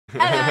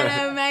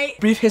Hello, mate.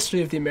 Brief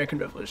history of the American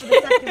Revolution. The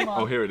second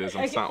one. Oh, here it is.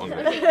 I'm sat on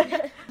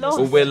it.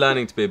 Well, we're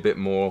learning to be a bit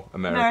more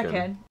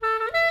American.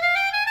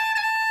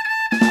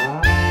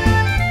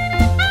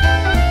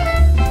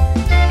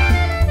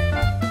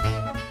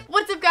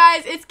 What's up,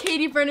 guys? It's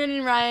Katie, Brennan,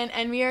 and Ryan,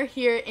 and we are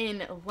here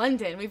in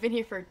London. We've been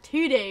here for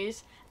 2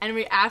 days, and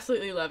we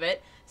absolutely love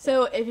it.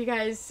 So, if you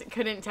guys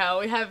couldn't tell,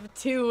 we have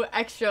two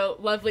extra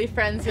lovely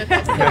friends with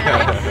us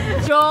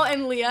today, Joel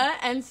and Leah,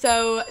 and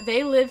so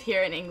they live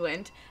here in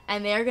England,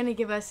 and they are going to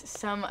give us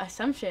some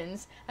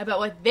assumptions about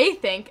what they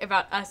think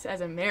about us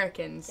as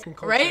Americans,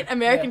 right?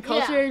 American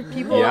culture,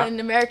 people, and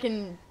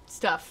American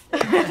stuff.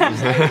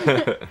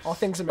 All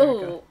things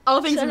America. Ooh,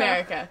 all things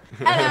America.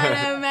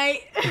 Hello,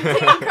 mate. Team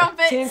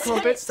Crumpets. Team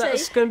Crumpets,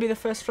 that's going to be the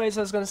first phrase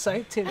I was going to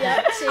say. Team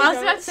Crumpets. I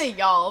was about to say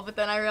y'all, but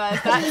then I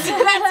realized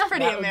that's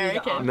pretty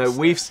American. No,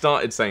 we've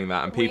started saying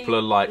that, and people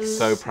are like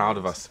so proud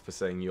of us for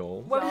saying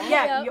y'all. Well,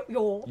 yeah,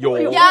 y'all.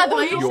 Yeah, the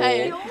way you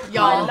say it. I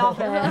Y'all. love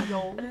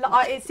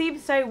it. It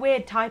seems so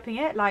weird typing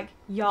it, like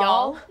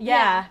y'all.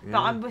 Yeah,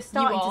 but we're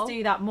starting to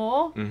do that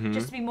more,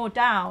 just to be more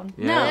down.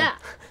 No.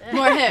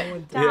 More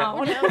hip. Down.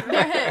 More hip.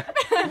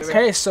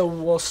 Okay, so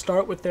we'll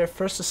start with their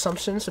first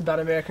assumptions about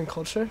American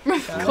culture.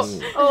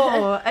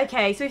 Oh,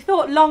 okay. So we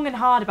thought long and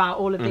hard about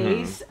all of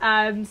these.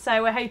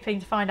 So we're hoping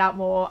to find out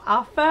more.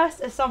 Our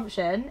first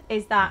assumption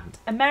is that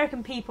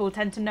American people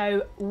tend to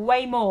know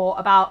way more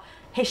about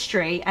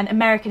history and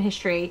American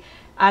history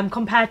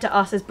compared to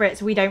us as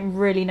Brits. We don't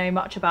really know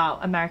much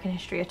about American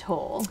history at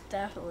all.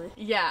 Definitely.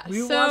 Yeah.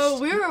 We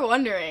were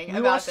wondering about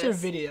this. We watched your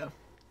video.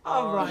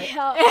 Oh, right.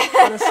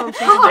 On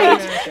assumptions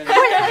about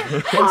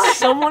American. And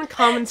someone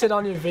commented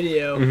on your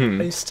video,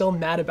 are you still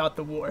mad about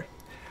the war?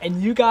 And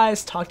you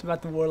guys talked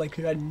about the war like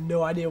you had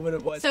no idea what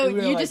it was. So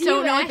you just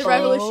don't know what the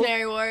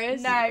Revolutionary War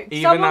is? No.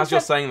 Even as you're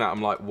saying that,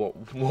 I'm like, what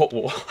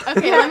war?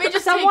 Okay, let me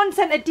just Someone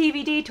sent a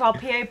DVD to our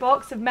PO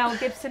box of Mel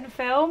Gibson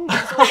film.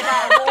 It's all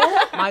about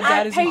war. My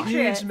dad is a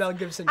Patriots. huge Mel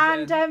Gibson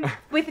fan. And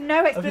with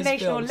no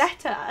explanation or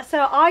letter.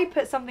 So I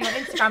put something on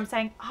Instagram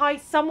saying, hi,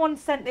 someone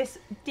sent this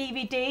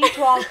DVD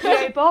to our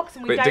PO box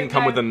and we But it don't didn't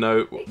come know with a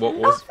note.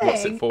 What's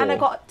it for? And I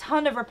got a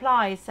ton of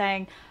replies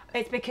saying,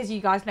 it's because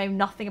you guys know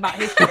nothing about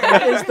history.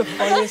 That is the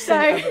funniest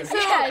thing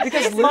ever.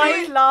 Because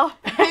my laugh.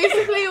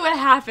 Basically what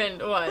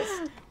happened was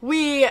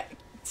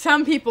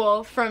some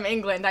people from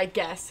England, I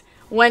guess,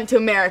 went to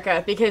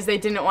America because they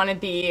didn't want to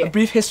be... A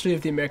brief history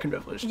of the American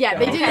Revolution. Yeah,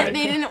 they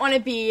didn't want to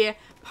be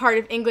part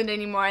of England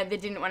anymore. They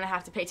didn't want to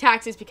have to pay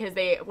taxes because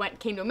they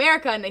came to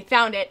America and they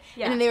found it,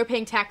 and then they were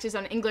paying taxes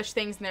on English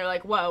things, and they were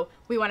like, whoa,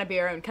 we want to be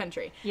our own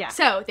country. Yeah.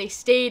 So they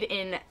stayed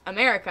in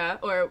America,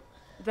 or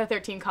the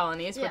 13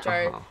 colonies, which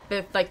are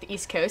the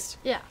East Coast.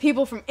 Yeah.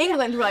 People from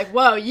England were like,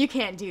 whoa, you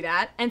can't do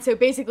that. And so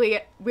basically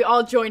we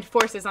all joined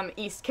forces on the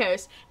East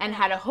Coast and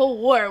had a whole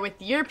war with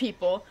your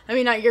people. I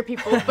mean, not your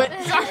people, but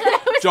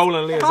Joel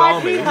and Leah's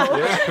army.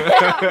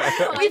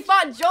 we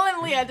fought Joel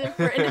and Leah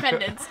for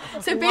independence.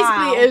 So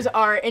basically it was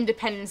our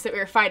independence that we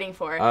were fighting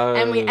for.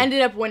 And we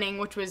ended up winning,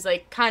 which was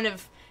like kind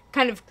of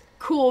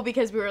cool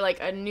because we were like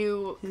a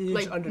new,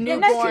 newborn. No,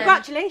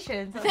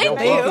 congratulations. Thank you.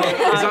 Is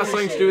that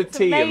something to do with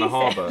tea in the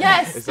harbour?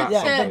 Yes. Is that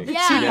the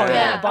Tea Party,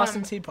 the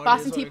Boston Tea Party.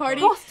 Boston Tea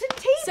Party. Boston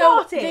Tea So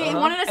Party. they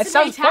wanted us It to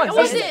sounds pay fun.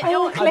 taxes.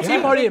 A tea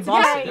party in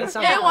Boston. It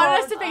sounds They fun.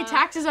 wanted us to pay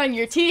taxes on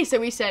your tea, so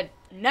we said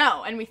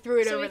no, and we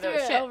threw it over the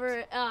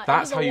ship.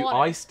 That's how you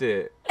iced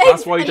it.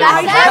 That's why you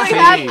don't That's how we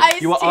have have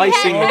tea. You were iced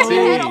icing tea. the We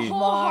had a tea. whole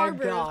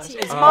harbor of tea.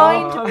 It's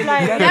mind blowing. You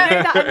know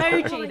that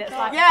emoji that's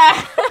like...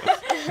 Yeah.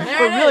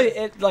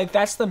 But really,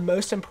 that's the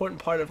most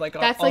important part of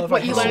That's all like of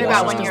what our you learn history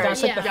about lessons. when you're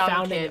That's like the young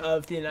founding kid.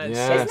 of the United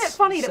Yes. States. Isn't it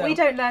funny that we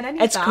don't learn any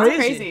of It's that?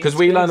 crazy. Because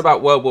we learned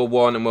about World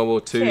War I and World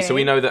War II, so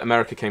we know that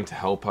America came to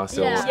help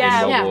ourselves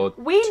in World War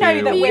II. We know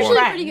that We're we're usually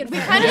friends. pretty good. We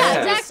kind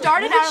of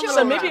started out a little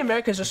So maybe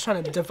America's just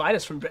trying to divide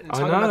us from Britain,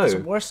 talking about this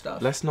war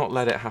stuff. Let's not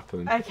let it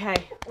happen. Okay.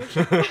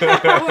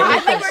 I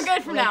think we're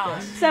good from now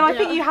on. So I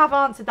think you have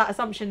answered that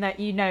assumption that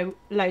you know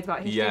loads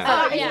about history. Yeah.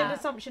 So that is Yeah. an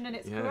assumption and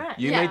it's correct.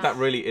 You made that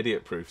really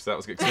idiot-proof, so that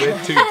was good. Because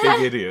we're two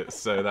big idiots,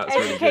 so that's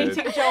really good.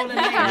 Educating Joel and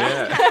Leah.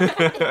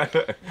 Yeah.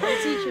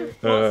 Teacher.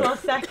 What's our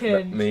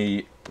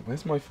second?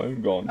 Where's my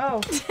phone gone?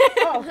 Oh,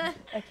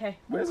 okay.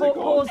 Where's it gone?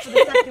 Pause for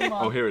the second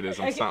one. Oh, here it is.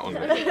 I'm sat on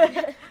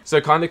it. So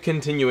kind of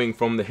continuing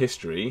from the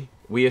history,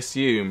 we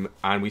assume,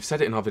 and we've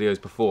said it in our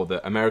videos before,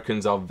 that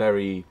Americans are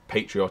very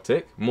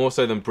patriotic, more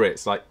so than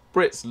Brits. Like,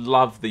 Brits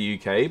love the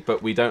UK,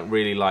 but we don't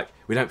really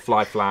we don't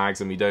fly flags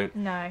and we don't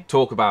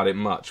talk about it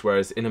much.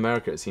 Whereas in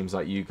America, it seems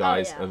like you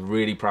guys are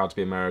really proud to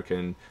be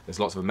American. There's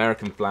lots of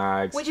American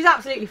flags. Which is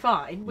absolutely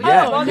fine. Is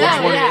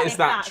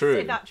that true?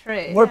 Is that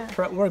true?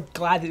 We're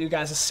glad that you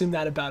guys assume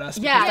that about us.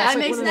 Yeah, that that's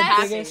makes one us of the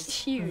happy. biggest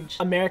Huge.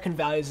 American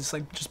values. It's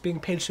like just being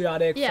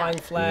patriotic, flying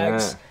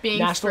flags, being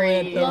national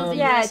free. anthem.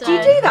 Yeah, do you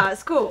do that at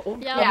school?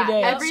 Yeah,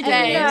 every No.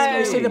 day.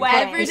 You say the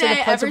pledge- Every you say the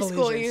day, Pledge every of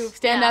school, you Allegiance.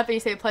 stand up and you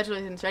say the Pledge of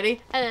Allegiance.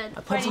 Ready? And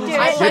I pledge do allegiance it.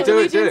 I pledge do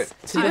it. allegiance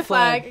to the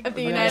flag of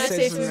the United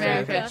States of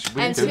America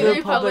and to the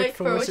republic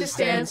for which it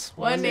stands,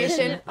 one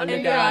nation,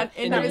 under God,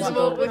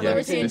 indivisible, with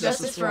liberty and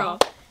justice for all.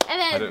 And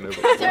then I don't know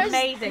what there's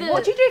Amazing. the-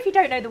 What do you do if you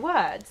don't know the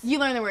words? You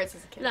learn the words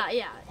as a kid. Nah,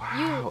 yeah.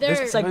 Wow, They're this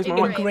It's like blows my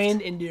mind.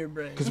 ingrained into your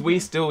brain. Because we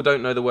still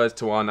don't know the words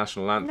to our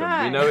national anthem.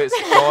 No. We know it's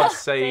God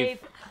save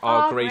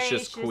our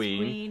gracious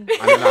Queen,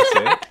 and then that's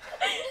it.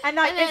 And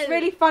like, And then- it's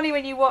really funny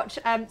when you watch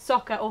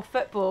soccer or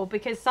football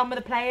because some of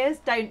the players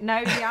don't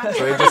know the answer.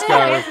 So they just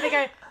go- So they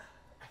go,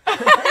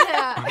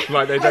 yeah.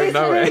 Like they "Oh, don't it's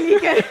know really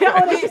it. good.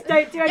 Or they just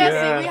don't do anything.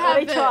 Yeah, see, we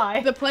Or they have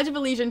try. the Pledge of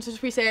Allegiance,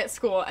 which we say at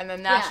school, and the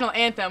national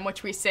anthem,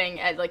 which we sing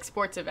at like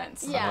sports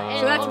events. Yeah. Oh. and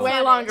So that's all way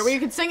fun longer. is- We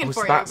could sing it Oh,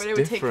 so for you, that's but it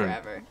would different.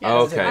 take forever.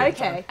 Oh, Yes. okay.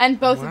 Okay. And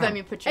both of Wow. them,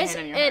 you put your hand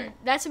on your heart.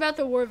 That's about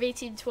the War of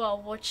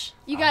 1812, which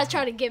you guys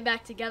try to get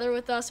back together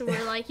with us, and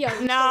we're like, yo,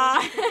 we Nah.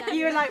 still need to get back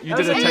You were like, You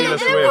did a "Okay, Taylor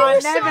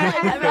never, Swift.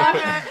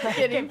 never,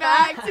 Getting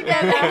back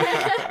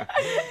together.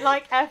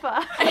 like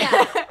ever.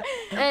 Yeah.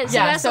 And so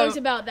Yeah, that so- song's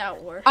about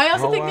that war. I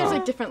also Oh, think there's wow.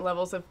 like different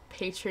levels of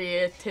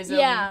patriotism.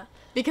 Yeah.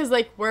 Because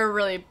like we're a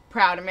really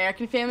proud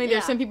American family.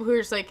 There's Yeah. some people who are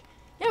just like,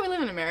 yeah, we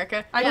live in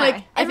America. I And, know. like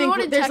I Everyone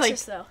think in there's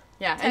Texas, though.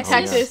 yeah, in Texas.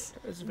 Texas.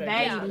 It's very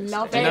They Yeah.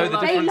 love Do you know the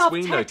they difference love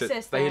we know?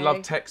 Texas, They though.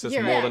 love Texas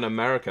Yeah. more than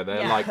America.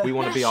 They're Yeah. like, we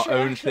want to be our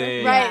own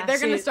thing. Right, Yeah. they're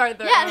gonna See- start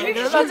their Yeah, own. they're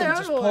They're gonna about their to own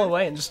just war. pull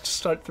away and just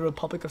start the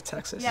Republic of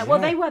Texas. Yeah, well,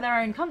 Yeah. they were their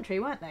own country,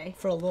 weren't they?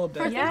 For a little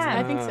bit. Yeah.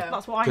 I think so.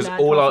 That's what I Because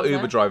learned. all while I our was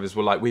Uber there. drivers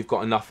were like, we've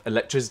got enough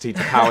electricity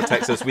to power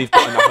Texas. We've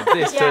got enough of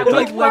this Yeah, to we're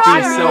like, like, be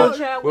wow. self.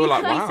 We We were were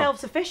like, wow.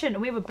 self-sufficient,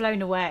 and we were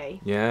blown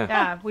away. Yeah.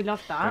 Yeah, we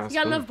loved that. That's You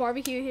got cool. enough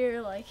barbecue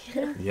here, like.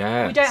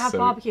 Yeah. We don't have so-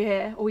 barbecue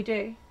here, or we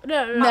do.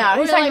 No, No,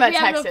 We're he's talking like, about we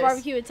have Texas. enough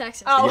barbecue in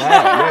Texas. Oh. Yeah,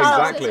 yeah,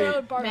 So exactly. it's our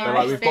own barbecue. They're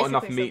like, we've got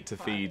enough Basically meat to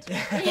feed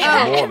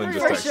Yeah. more than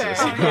just For Texas.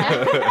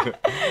 sure.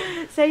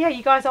 So yeah,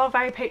 you guys are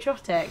very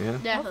patriotic. Yeah.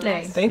 Definitely.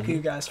 Lovely. Thank you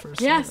guys for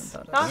saying Yes.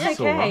 that. That's That's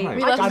all okay. right.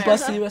 We love God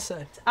bless America. the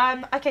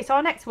USA. Okay, so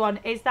our next one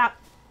is that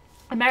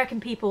American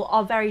people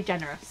are very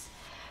generous.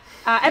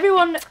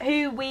 Everyone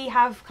who we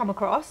have come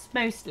across,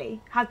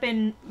 mostly, has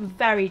been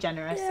very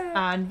generous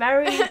and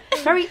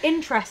very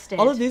interested.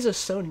 All of these are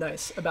so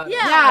nice about Yeah.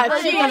 us. Yeah,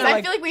 but jeez, you know, I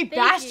like- feel like we Thank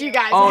bashed you. you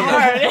guys Oh,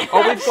 hard. no.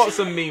 Oh, we've got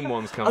some mean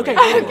ones coming. Okay,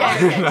 Don't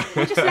okay, worry.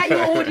 okay. Just let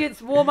your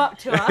audience warm up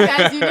to us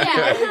Guys, you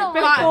Yeah.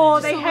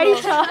 before they Just a hate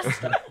little- us.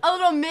 A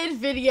little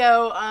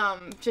mid-video,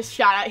 just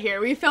shout out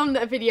here. We filmed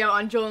a video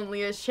on Joel and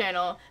Leah's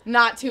channel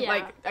not too, Yeah.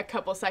 like, a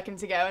couple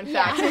seconds ago, in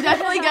Yeah. fact. So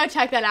definitely go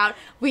check that out.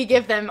 We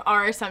give them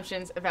our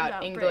assumptions about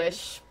About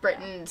English,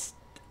 Britain's,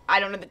 I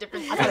don't know the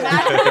difference between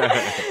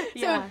that.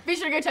 Yeah. So be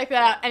sure to go check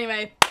that out.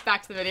 Anyway,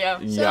 back to the video.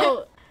 Yeah.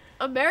 So,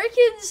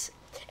 Americans,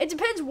 it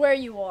depends where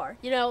you are.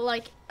 You know,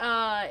 like,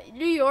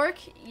 New York,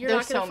 you're They're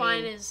not going to so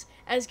find mean.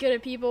 as good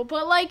of people.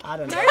 But, like, I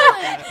don't know.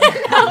 Maryland.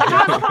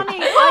 That's funny.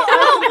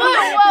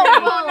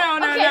 No,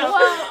 no, Okay, no.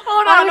 well,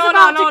 Hold I on, was hold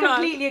about on, to hold on.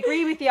 completely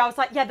agree with you. I was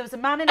like, yeah, there was a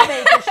man in a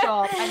bagel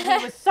shop, and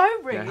he was so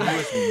rude. Yeah,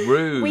 he was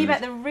rude. We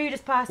met the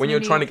rudest person. when you're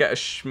in trying to New- get a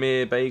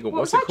schmear bagel, What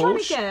what's was it I trying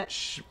called? to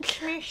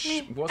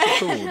get? What's it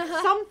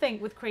called? something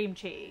with cream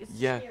cheese.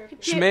 Yeah,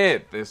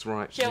 schmear. That's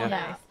right. Jill Yeah.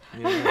 knows.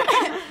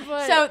 Yeah.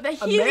 but,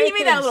 So he made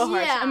that a little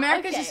harsh. Yeah,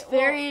 America's okay, just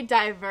very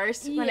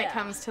diverse when it yeah.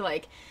 comes to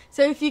like.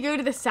 So if you go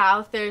to the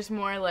South, there's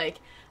more like,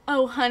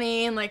 oh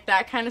honey, and like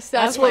that kind of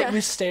stuff. That's what Like, we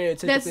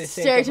stereotypically that's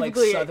think of like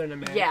stereotypically Southern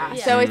Americans. Yeah.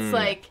 Yeah. So it's Mm.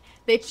 like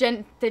they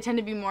tend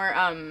to be more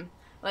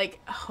like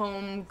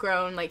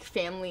homegrown, like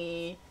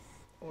family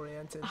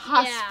Oriented.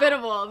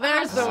 hospitable.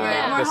 There's the word.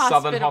 Yeah. More The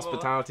Southern hospitable.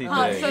 hospitality Oh,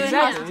 thing. Southern Exactly.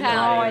 Oh,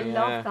 hospitality. I Yeah.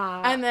 love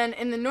that. And then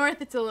in the North,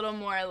 it's a little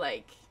more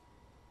like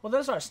Well,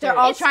 those are our they're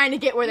all stereotypes. trying to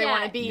get where they Yeah.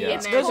 want to be, Yeah. and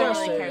It's they're those are not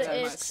really cares that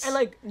it's- much. And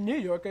like New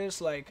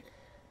Yorkers, like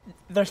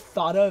they're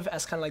thought of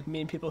as kind of like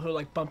mean people who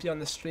like bump you on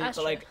the street, That's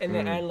but like in the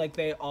Mm. end, like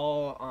they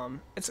all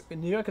it's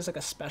New York is like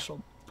a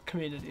special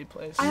community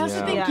place. I also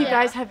Yeah. think Yeah. you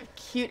guys have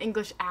cute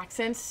English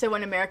accents, so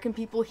when American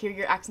people hear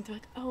your accent, they're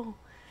like, oh.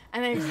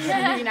 And then it's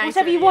really nice.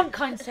 Whatever you want,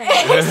 kind sir.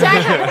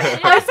 Exactly.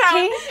 That's how,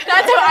 tea?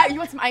 that's how you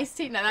want some iced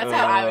tea? No, that's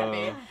how I would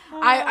be.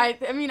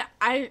 I mean,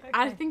 I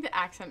Okay. think the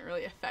accent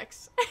really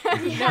affects.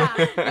 Yeah,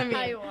 I mean,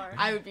 how you are.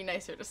 I would be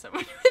nicer to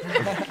someone.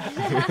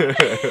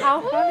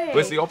 How funny. But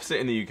it's the opposite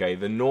in the UK.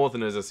 The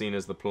Northerners are seen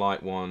as the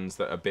polite ones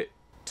that are a bit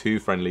too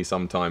friendly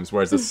sometimes,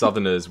 whereas the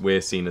Southerners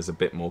we're seen as a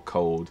bit more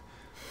cold.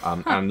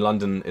 And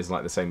London is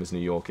like the same as New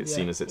York. It's Yeah.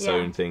 seen as its Yeah.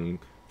 own thing,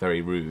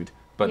 very rude.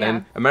 But Yeah.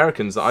 then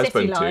Americans that I've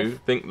City spoken to life.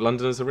 think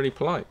Londoners are really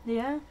polite.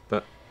 Yeah.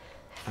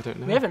 I don't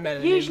know. We haven't met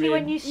any Usually rude-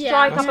 when you Yeah,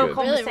 strike that's up a good.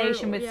 Really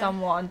conversation rude, with yeah.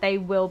 someone, they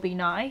will be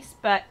nice.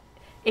 But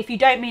if you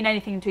don't mean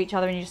anything to each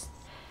other and you're just,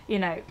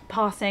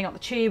 passing on the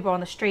tube or on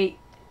the street,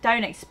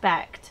 don't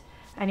expect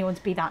anyone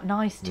to be that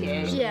nice to you.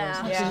 Mm.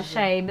 Yeah. Which Yeah. is a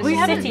shame. It's We a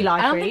haven't. city life,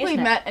 I don't really, think isn't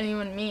we've it? met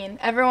anyone mean.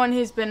 Everyone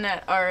who's been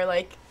at our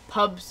like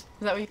pubs.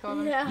 Is that what you call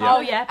them? Yeah. Yeah. Oh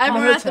yeah. The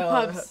Everyone at the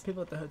hotel, pubs.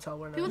 people at the hotel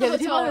were People nice. Yeah, The the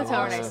people at the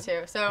hotel. hotel are nice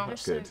too. So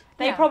That's good.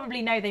 They Yeah.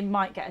 probably know they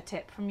might get a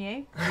tip from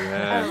you,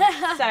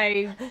 Yeah.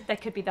 so there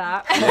could be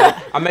that.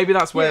 And maybe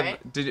that's where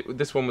You're right.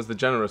 this one was the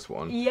generous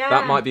one. Yeah.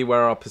 That might be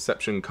where our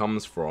perception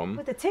comes from.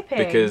 With the tipping.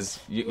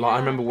 Because like I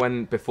Yeah.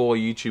 remember before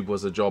YouTube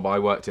was a job, I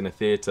worked in a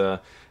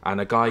theatre,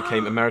 and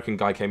American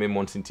guy came in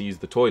wanting to use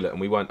the toilet,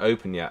 and we weren't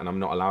open yet, and I'm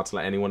not allowed to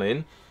let anyone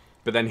in.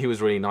 But then he was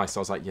really nice. So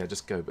I was like, yeah,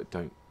 just go, but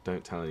don't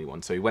don't tell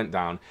anyone. So he went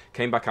down,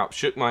 came back up,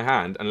 shook my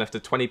hand, and left a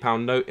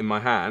 £20 note in my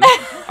hand,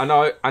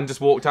 and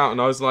just walked out. And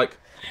I was like,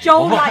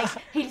 Joel, what? like,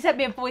 he sent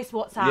me a voice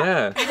WhatsApp.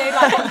 Yeah. You know,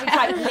 like, when we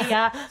typed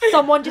Leah,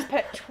 someone just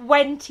put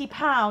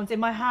 £20 in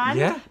my hand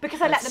Yeah.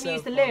 because I let That's them so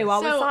use the funny. loo. I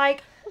was So-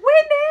 like,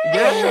 winning!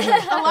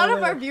 Yeah. A lot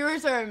of our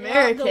viewers are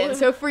American, the-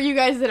 so for you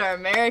guys that are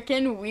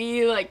American,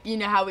 we like, you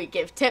know how we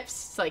give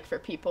tips like for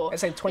people.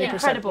 It's like 20%.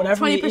 Incredible.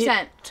 Whenever you eat,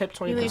 20%. tip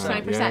You lose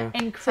 20%. 20%.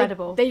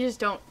 Incredible. They just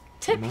don't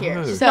tip No. here.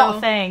 It's So not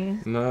a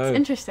thing. No. it's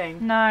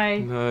interesting. No.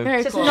 No. Very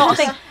It's just cool. not a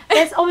thing.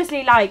 There's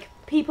obviously like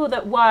people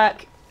that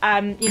work,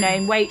 you know,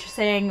 in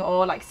waitressing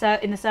or like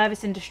in the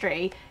service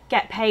industry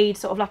get paid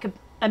sort of like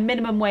a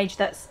minimum wage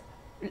that's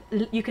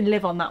you can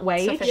live on that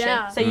wage. Sufficient.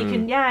 Yeah. So you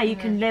can you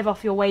can live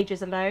off your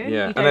wages alone. Yeah,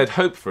 You and don't- they'd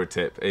hope for a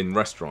tip in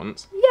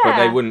restaurants, but Yeah.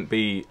 they wouldn't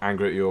be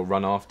angry at you or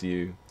run after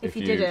you If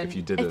you If didn't.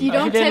 you didn't. If you If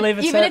don't you didn't tip, leave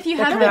a even tip, if you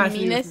they'll have come the after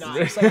you with meanest,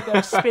 knives. It's like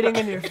they're spitting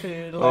in your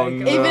food. Oh, Like,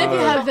 no. even if you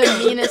have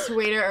the meanest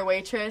waiter or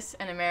waitress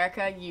in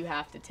America, you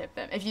have to tip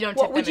them. If you don't tip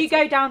What them, would you it's go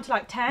like- down to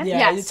like 10? Yeah,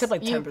 Yes, you tip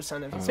like you-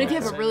 10% of it. But if you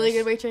have a really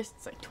good waitress,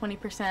 it's like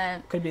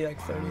 20%. Could be like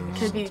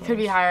 30. Could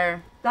be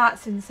higher.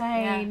 That's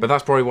insane. But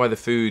that's probably why the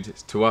food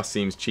to us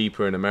seems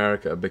cheaper in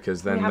America,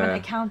 because then we haven't they're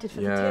accounted for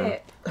yeah. the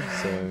tip.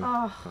 So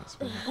Oh, that's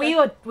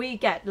we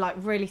get like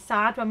really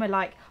sad when we're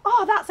like,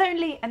 oh, that's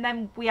only, and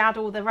then we add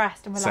all the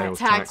rest, and we're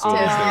sales like, tax taxes.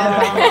 tip.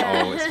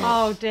 Yeah. Oh, it's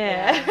not. oh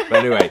dear. But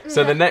anyway,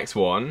 so the next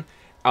one,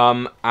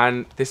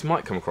 and this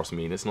might come across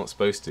mean, it's not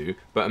supposed to,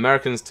 but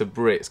Americans to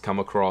Brits come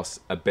across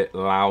a bit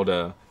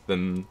louder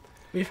than.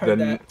 We've heard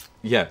that.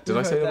 Yeah, did I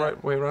We've say heard the that.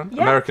 right way around?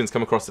 Yeah. Americans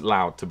come across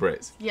loud to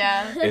Brits.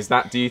 Yeah. Is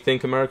that? Do you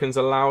think Americans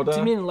are louder? Do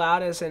you mean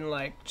loud as in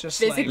like just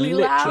Physically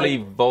like loud? Literally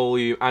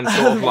volume and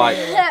sort of like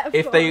Yeah, of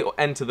if they course.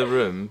 enter the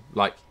room,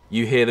 like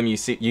you hear them, you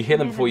hear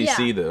them before you Yeah.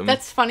 see them.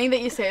 That's funny that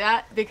you say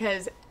that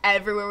because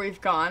everywhere we've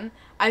gone,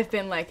 I've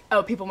been like,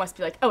 oh, people must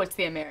be like, oh, it's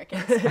the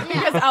Americans.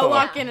 Because I'll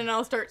walk in and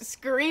I'll start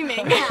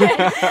screaming.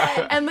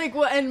 and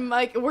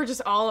like we're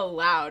just all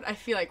loud. I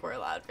feel like we're a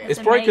loud family. It's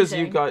probably because you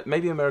amazing. guys,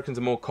 maybe Americans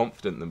are more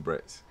confident than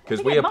Brits, because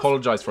think we it must-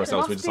 apologise for it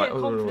ourselves. We're must just be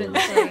like, a oh,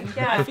 confidence thing.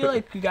 I Yeah. feel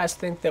like you guys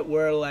think that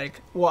we're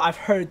like, well, I've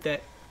heard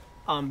that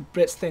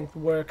Brits think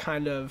we're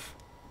kind of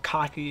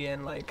cocky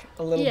and like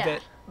a little Yeah.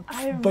 bit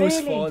Oh,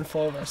 boastful really? and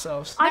full of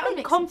ourselves. I That would think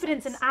make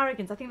confidence sense. and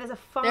arrogance, I think there's a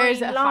fine, There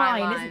is a fine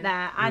line, line. isn't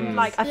there? And Mm.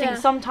 like I think Yeah.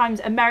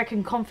 sometimes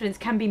American confidence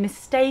can be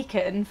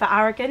mistaken for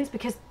arrogance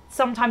because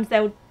sometimes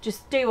they'll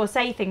just do or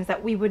say things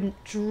that we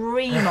wouldn't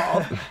dream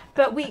of,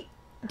 but we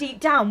deep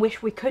down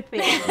wish we could be.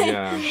 yeah,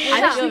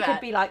 I I wish feel we that.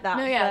 could be like that.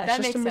 No, yeah, but that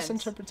It's just a makes sense.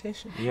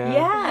 misinterpretation. yeah,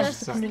 Yeah,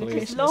 it's exactly.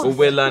 communication. Lost. Well,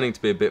 we're learning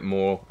to be a bit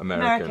more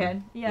American.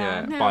 American,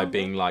 yeah. No. by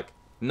being like,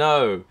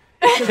 no,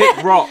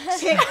 kick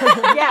rocks.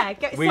 Yeah,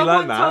 We someone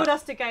learned that. told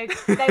us to go.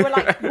 They were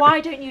like, "Why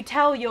don't you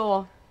tell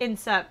your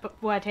insert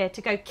word here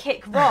to go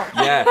kick rocks?"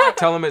 Yeah,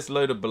 tell them it's a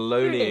load of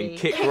baloney Really? and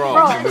kick Kick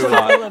rocks. And we were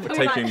rocks. like, We were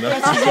taking like,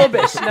 notes. That's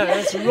rubbish. No,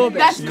 that's rubbish.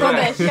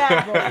 That's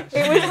Yeah. rubbish.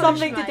 Yeah, it was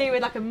something to do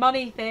with like a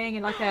money thing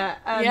and like a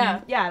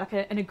like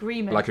an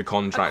agreement, Like a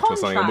contract or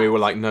something, and we contract. were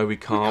like, no, we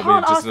can't.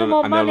 can't just ask for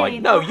more and they were money.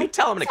 like, no, They're you like,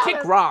 tell them to tell kick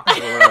them. rocks.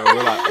 And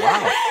we're like,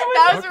 wow.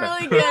 That was Okay.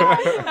 really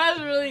good. That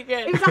was really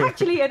good. It was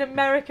actually an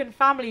American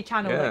family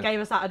channel Yeah. that gave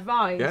us that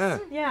advice. Yeah.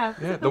 Yeah.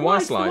 Yeah, The The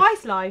Weiss Life. The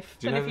Weiss Life.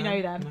 Do you Don't know if you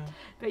know them. No.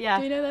 But yeah.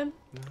 Do you know them?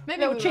 Maybe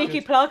Little we cheeky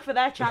will. plug for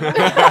their channel.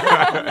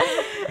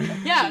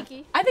 Yeah,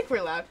 Cheeky. I think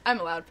we're loud. I'm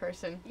a loud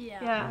person. Yeah.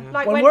 Yeah.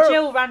 Like When when we're-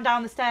 Jill ran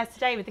down the stairs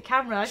today with the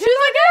camera. She was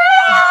like,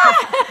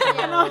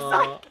 ah! And I was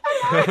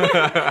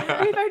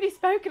like, we've only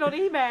spoken on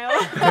email.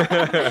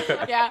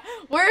 Yeah,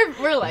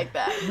 we're like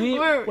that.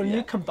 When Yeah.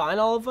 you combine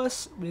all of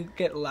us, we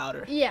get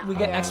louder. Yeah. We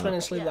get Yeah.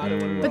 exponentially Yeah. louder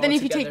when we're But then all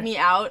if you take together. me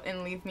out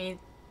and leave me,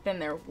 then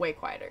they're way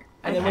quieter.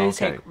 And then when you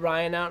Okay. take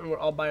Ryan out and we're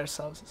all by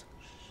ourselves, it's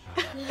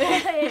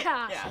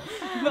Yeah. Yeah,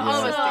 but all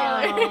of us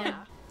So, together. yeah.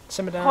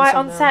 simmer down. Quiet simmer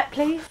on down. set,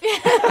 please.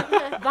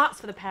 That's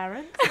for the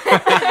parents.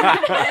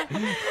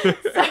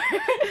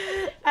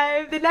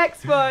 So, the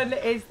next one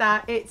is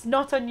that it's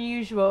not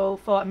unusual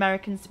for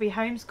Americans to be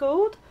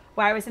homeschooled,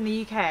 whereas in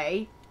the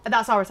UK,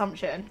 that's our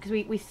assumption because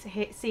we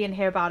see and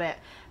hear about it.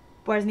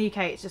 Whereas in the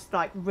UK, it's just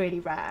like really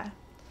rare.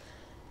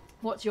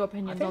 What's your I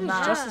opinion think on it's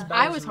that? just as bad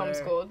I as was rare.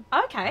 homeschooled,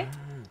 Okay.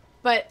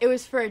 but it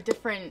was for a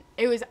different.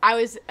 I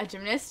was a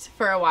gymnast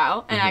for a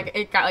while, and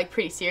it got like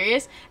pretty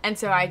serious, and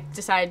so I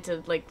decided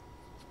to like.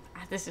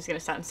 This is gonna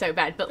sound so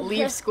bad, but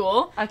leave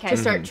school Okay. to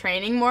start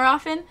training more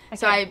often.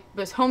 So Okay. I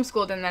was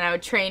homeschooled, and then I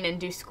would train and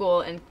do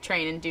school and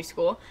train and do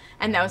school,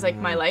 and that was like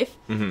my life.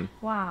 Mm-hmm.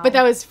 Wow. But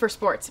that was for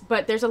sports.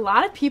 But there's a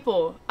lot of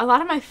people, a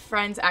lot of my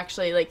friends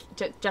actually like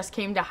just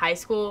came to high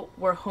school,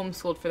 were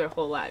homeschooled for their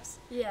whole lives.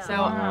 Yeah. So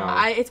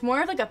Wow. it's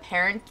more of like a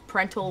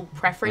parental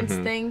preference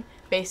thing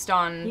based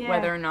on Yeah.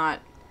 whether or not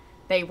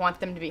they want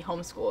them to be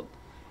homeschooled.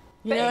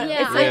 You But know,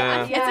 yeah, it's like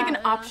Yeah. it's like an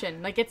Yeah.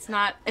 option. Like it's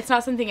not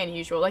something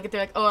unusual. Like if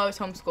they're like, oh, I was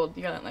homeschooled,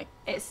 you're like,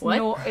 it's What?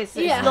 not. It's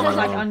Yeah. not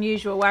like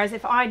unusual. Whereas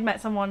if I'd met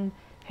someone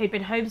who'd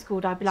been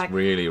homeschooled, I'd be like,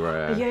 Really "Are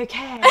rare. you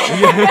okay?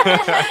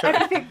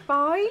 Everything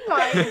fine?"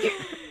 Like,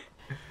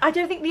 I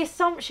don't think the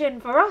assumption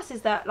for us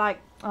is that like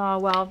oh,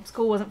 well,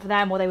 school wasn't for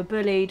them, or they were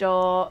bullied,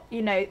 or,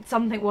 you know,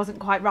 something wasn't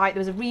quite right. There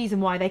was a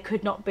reason why they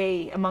could not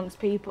be amongst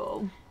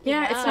people.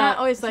 Yeah, it's not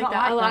always It's like not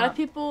that. like A lot that. of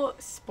people,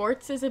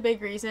 sports is a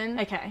big reason.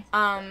 Okay.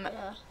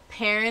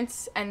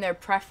 Parents and their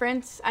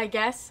preference, I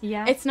guess.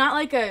 Yeah. It's not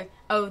like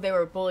they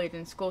were bullied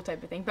in school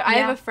type of thing. But I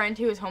have a friend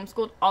who was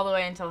homeschooled all the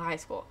way until high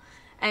school.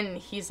 And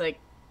he's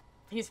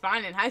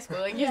fine in high school.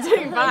 Like, he's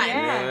doing fine.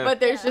 Yeah. But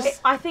there's just...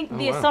 I think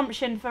the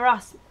assumption for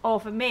us, or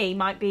for me,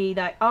 might be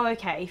that, oh,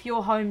 okay, if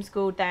you're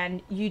homeschooled,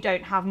 then you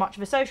don't have much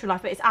of a social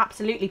life. But it's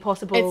absolutely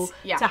possible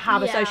to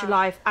have a social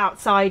life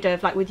outside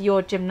of, like, with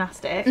your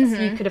gymnastics.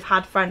 You could have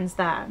had friends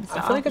there and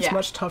stuff. I feel like it's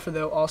much tougher,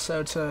 though,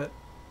 also to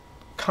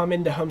come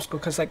into homeschool,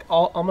 because, like,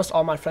 almost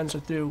all my friends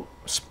are through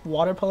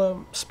water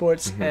polo,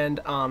 sports, and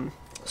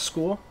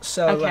school.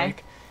 So,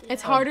 like...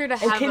 It's harder to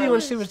have... And Katie,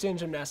 when she was doing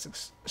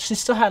gymnastics, she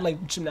still had,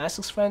 like,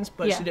 gymnastics friends,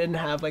 but she didn't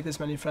have, like,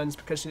 as many friends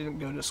because she didn't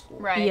go to school.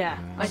 Right. Yeah.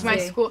 Like, my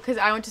school... Because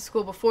I went to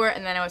school before,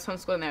 and then I was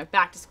homeschooled, and then I went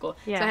back to school.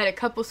 Yeah. So I had a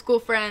couple school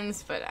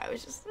friends, but I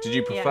was just... Did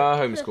you prefer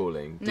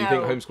homeschooling? Do you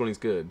think homeschooling's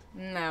good?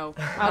 No.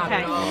 Okay. Not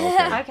at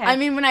all. Okay. I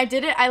mean, when I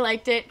did it, I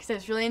liked it, because I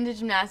was really into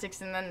gymnastics,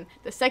 and then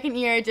the second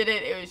year I did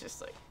it, it was just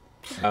like...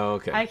 Oh,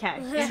 okay. Okay.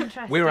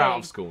 Interesting. We're out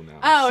of school now.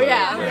 Oh, so,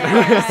 yeah.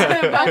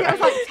 That was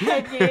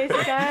like 10 years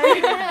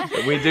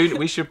ago.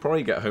 We should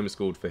probably get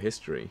homeschooled for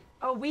history.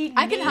 Oh,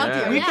 I can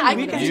help you. We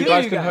We can You teach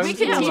guys you can guys. We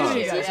can homeschool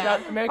teach us. you. It's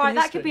about American Alright,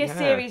 that could history. be a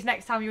series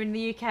next time you're in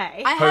the UK.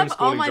 I have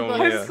all my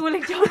Homeschooling books. Donnelly,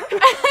 yeah.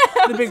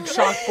 Homeschooling The big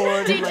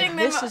chalkboard. Teaching and, like, them-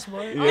 this is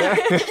what...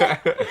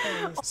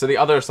 Yeah. So the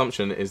other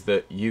assumption is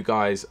that you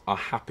guys are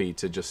happy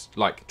to just,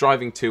 like,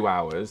 driving 2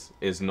 hours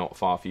is not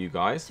far for you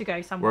guys. to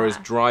go somewhere. Whereas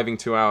driving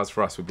 2 hours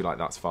for us would be like,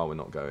 that's far, we're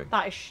not going.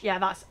 That is,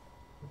 that's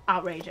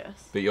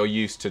outrageous. But you're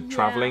used to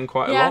travelling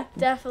quite a Yeah. lot?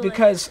 Definitely.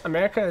 Because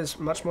America is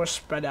much more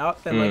spread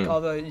out than like all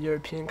the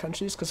European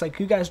countries. Because like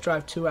you guys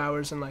drive 2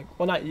 hours and like,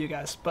 well, not you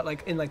guys, but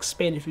like in like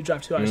Spain, if you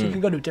drive 2 hours, you can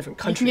go to a different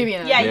You country. can be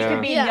in Yeah, a- you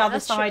could be in the Yeah, other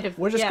that's side true. of.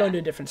 We're just yeah. going to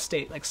a different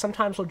state. Like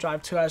sometimes we'll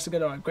drive 2 hours to go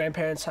to our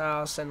grandparents'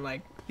 house and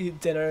like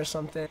eat dinner or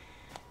something.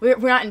 We're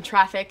not in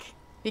traffic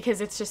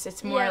because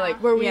it's more Yeah. like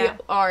where we Yeah.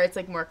 are. It's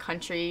like more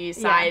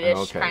countryside-ish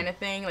Okay. kind of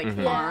thing, like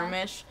Yeah.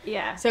 farmish.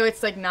 Yeah. So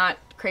it's like not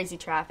crazy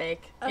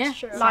traffic. That's yeah,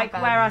 true. it's not Like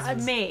bad. whereas for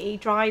me,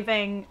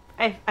 driving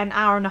an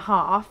hour and a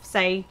half,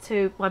 say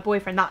to my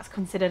boyfriend, that's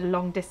considered a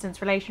long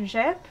distance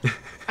relationship.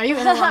 Are you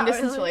in a long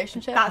distance Really?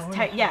 relationship? That's so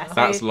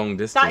That's long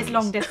distance. That is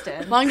long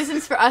distance. Long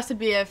distance for us would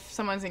be if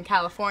someone's in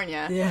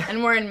California Yeah.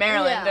 and we're in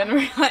Maryland Yeah. and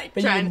we're like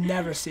But you trying. would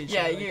never see each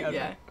Yeah, other. you like, ever.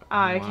 yeah.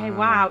 Oh, okay, Wow.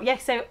 wow. Yeah,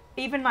 so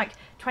even like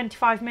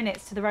 25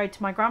 minutes to the road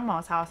to my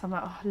grandma's house, I'm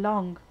like, oh,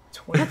 long. That's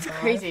 25.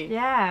 crazy.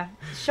 Yeah,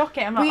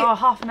 shocking. I'm like, We- oh,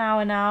 half an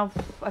hour now.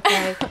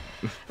 Okay,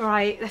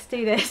 right, let's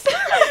do this.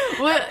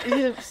 What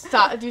do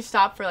you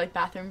stop for like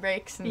bathroom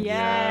breaks? And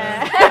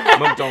Yeah.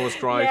 McDonald's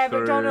drive-through.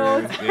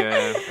 McDonald's.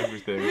 Yeah,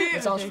 everything.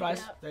 It's all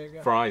fries. There you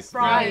go. Fries.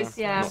 Fries,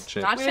 yeah. Not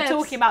chips. Not We were chips.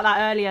 talking about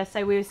that earlier,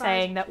 so we were Fries.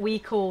 saying that we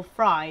call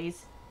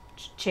fries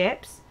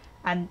chips,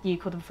 and you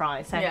call them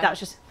fries. So Yeah. that's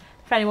just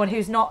for anyone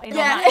who's not in on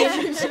Yeah,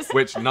 that. it's just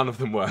Which none of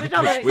them were. None of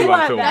because them we were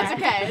weren't filming.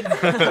 there.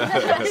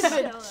 that's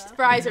okay.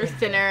 Fries are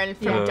thinner, and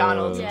from Yeah.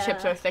 McDonald's, Yeah.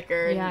 chips are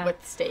thicker Yeah. and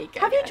with steak.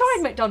 I Have you guess. tried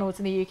McDonald's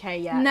in the UK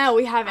yet? No,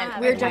 we haven't.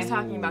 We were Okay. just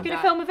talking about You're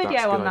that. gonna film a That's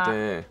video a on good that.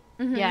 idea.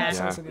 Yeah, That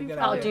sounds like a good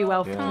that'll idea. do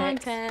well for Yeah.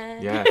 clicks.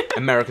 Content. Yeah.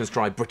 Americans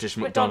try British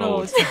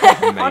McDonald's. McDonald's.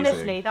 Amazing.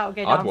 Honestly, that'll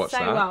go I'd down watch so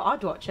that. well.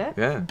 I'd watch it.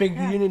 Yeah. Big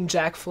Union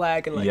Jack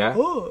flag and like, Yeah.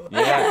 oh.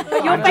 Yeah.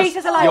 Your And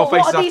faces are like, your what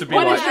faces are have these? to be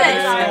What like, is this?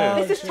 yeah.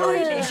 This is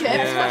tiny. Chips?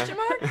 Yeah. Question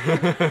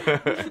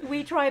mark?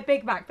 We try a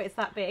Big Mac, but it's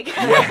that big.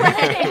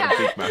 Yeah.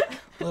 Big Mac.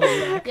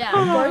 Little Mac. Yeah,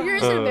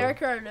 burgers in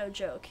America are no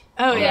joke.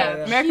 Oh Yeah, yeah,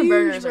 yeah. American Huge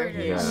burgers are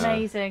burgers. huge. Yeah.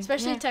 Amazing.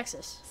 Especially Yeah.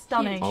 Texas.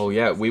 Stunning. Huge. Oh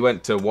yeah, we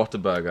went to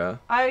Whataburger.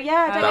 Oh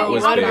yeah, That That don't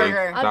was you? big.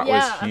 Whataburger. That yeah,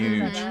 was I've heard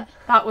huge. that.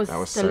 That was, That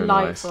was so nice.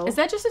 delightful. Is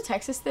that just a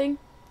Texas thing?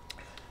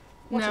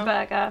 What's No. a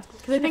burger?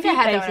 Because I think a I few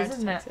had that places, one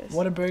isn't in it? Texas.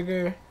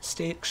 Whataburger,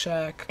 Steak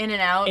Shack, In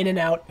and out. In and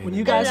Out. When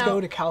you In-N-Out. guys In-N-Out.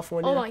 go to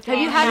California, Oh my god. Have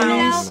you had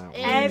In-N-Out? In-N-Out?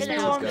 Everyone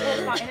Let's talks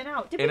go. about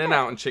In-N-Out. Did we In and go?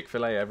 Out and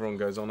Chick-fil-A, everyone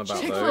goes on about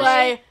those.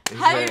 Chick-fil-A.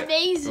 Isn't it?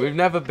 Amazing. We've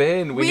never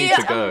been. We need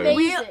to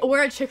go.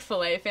 We're a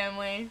Chick-fil-A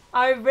family.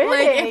 Oh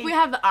really? Like, if we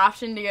have the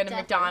option to go to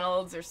Definitely.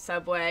 McDonald's or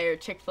Subway or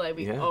Chick-fil-A,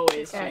 we Yeah.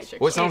 always Okay. choose Chick-fil-A.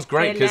 Well, it sounds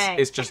great because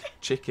Chick-fil-A. it's just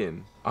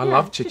chicken. I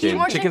love chicken.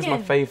 more Chicken's my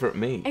chicken. favourite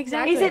meat.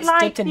 Exactly. Is it it's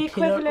like dipped in the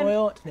peanut equivalent?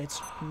 oil, and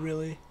it's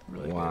really,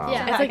 really Wow. good.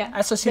 Yeah. It's like Okay.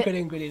 That's the secret Bit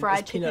ingredient.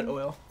 fried Is peanut chicken.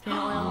 oil.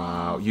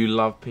 Wow, you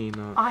love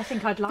peanut. I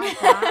think I'd like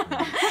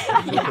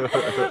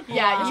that.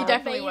 Yeah, you Wow.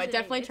 definitely would. Amazing.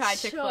 Definitely try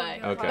It's so Chick-fil-A.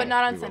 good. Okay. But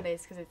not on we will.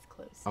 Sundays because it's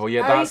closed. Oh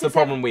yeah, Oh, that's you the said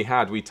problem we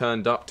had. We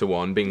turned up to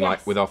one, being like,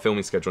 Yes. with our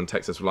filming schedule in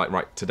Texas, we're like,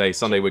 right, today,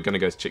 Sunday, we're going to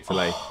go to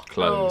Chick-fil-A,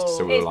 closed. Oh.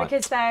 So we It's were like,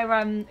 because they're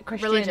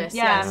Christian. Religious,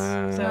 Yeah.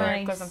 yes. So Nice.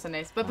 we're closed on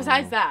Sundays. But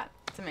besides that,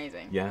 it's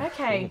amazing. yeah.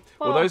 Okay.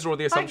 Well, those are all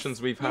the thanks.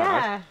 assumptions we've had.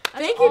 Yeah.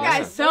 Thank you awesome.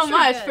 guys so Those were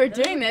much good. for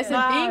Those doing were this good.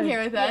 and being Wow.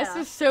 here with us.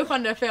 Yeah. It's so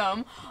fun to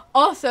film.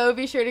 Also,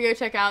 be sure to go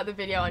check out the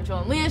video on Joel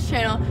and Leah's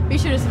channel. Be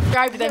sure to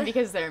subscribe to them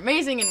because they're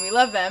amazing and we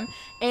love them.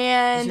 As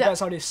And you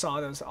guys already saw,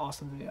 that was an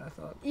awesome video, I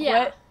thought. Yeah.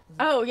 What?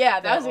 Oh yeah,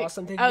 that was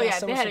awesome. Thank Oh you guys yeah,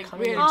 so they much had for a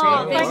coming weird and Oh,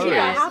 joining thank us. you for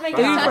guys. having Thank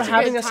you us. for Such a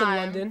having good us in time.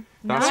 London.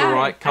 That's Yeah. all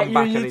right. Come At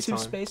back your YouTube anytime.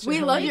 space. We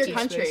your love home your YouTube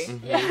country. space.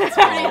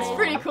 It's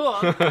pretty cool.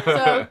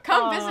 So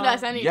come visit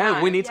us anytime.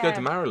 Yeah, we need to go Yeah.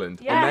 to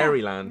Maryland or Yeah.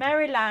 Maryland.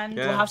 Maryland.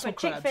 Yeah. We'll have For some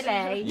crabs.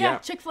 Chick-fil-A. Yeah,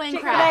 Chick-fil-A and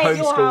Chick-fil-A crabs. at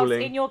your house,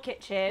 Homeschooling. in your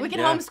kitchen. We can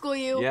Yeah. homeschool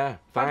you. Yeah,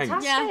 thanks.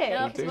 Fantastic.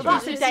 Yeah. We'll do Well,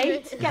 that. that's a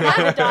date. Get that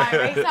in the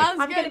diary. Sounds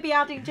I'm good. going to be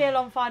adding Jill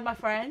on Find My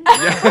Friend.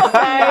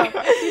 Yeah. So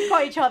we've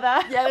got each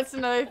other. Yeah, that's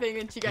another thing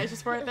that you guys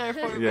just weren't there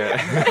for.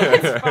 Yeah.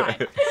 It's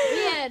fine.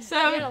 So,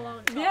 we had a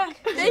long talk. yeah,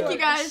 thank you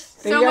guys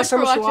Thank so you much guys so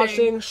for much for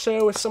watching. watching.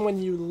 Share with someone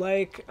you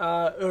like,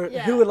 or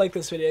Yeah. who would like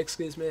this video,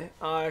 excuse me.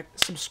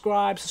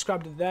 Subscribe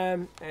to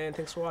them, and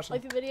thanks for watching.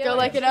 Like the video. Go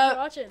like it Thanks for up.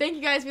 watching. Thank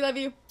you guys. We love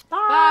you.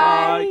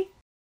 Bye.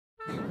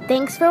 Bye.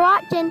 Thanks for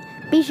watching.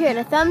 Be sure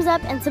to thumbs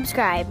up and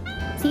subscribe.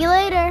 See you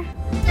later.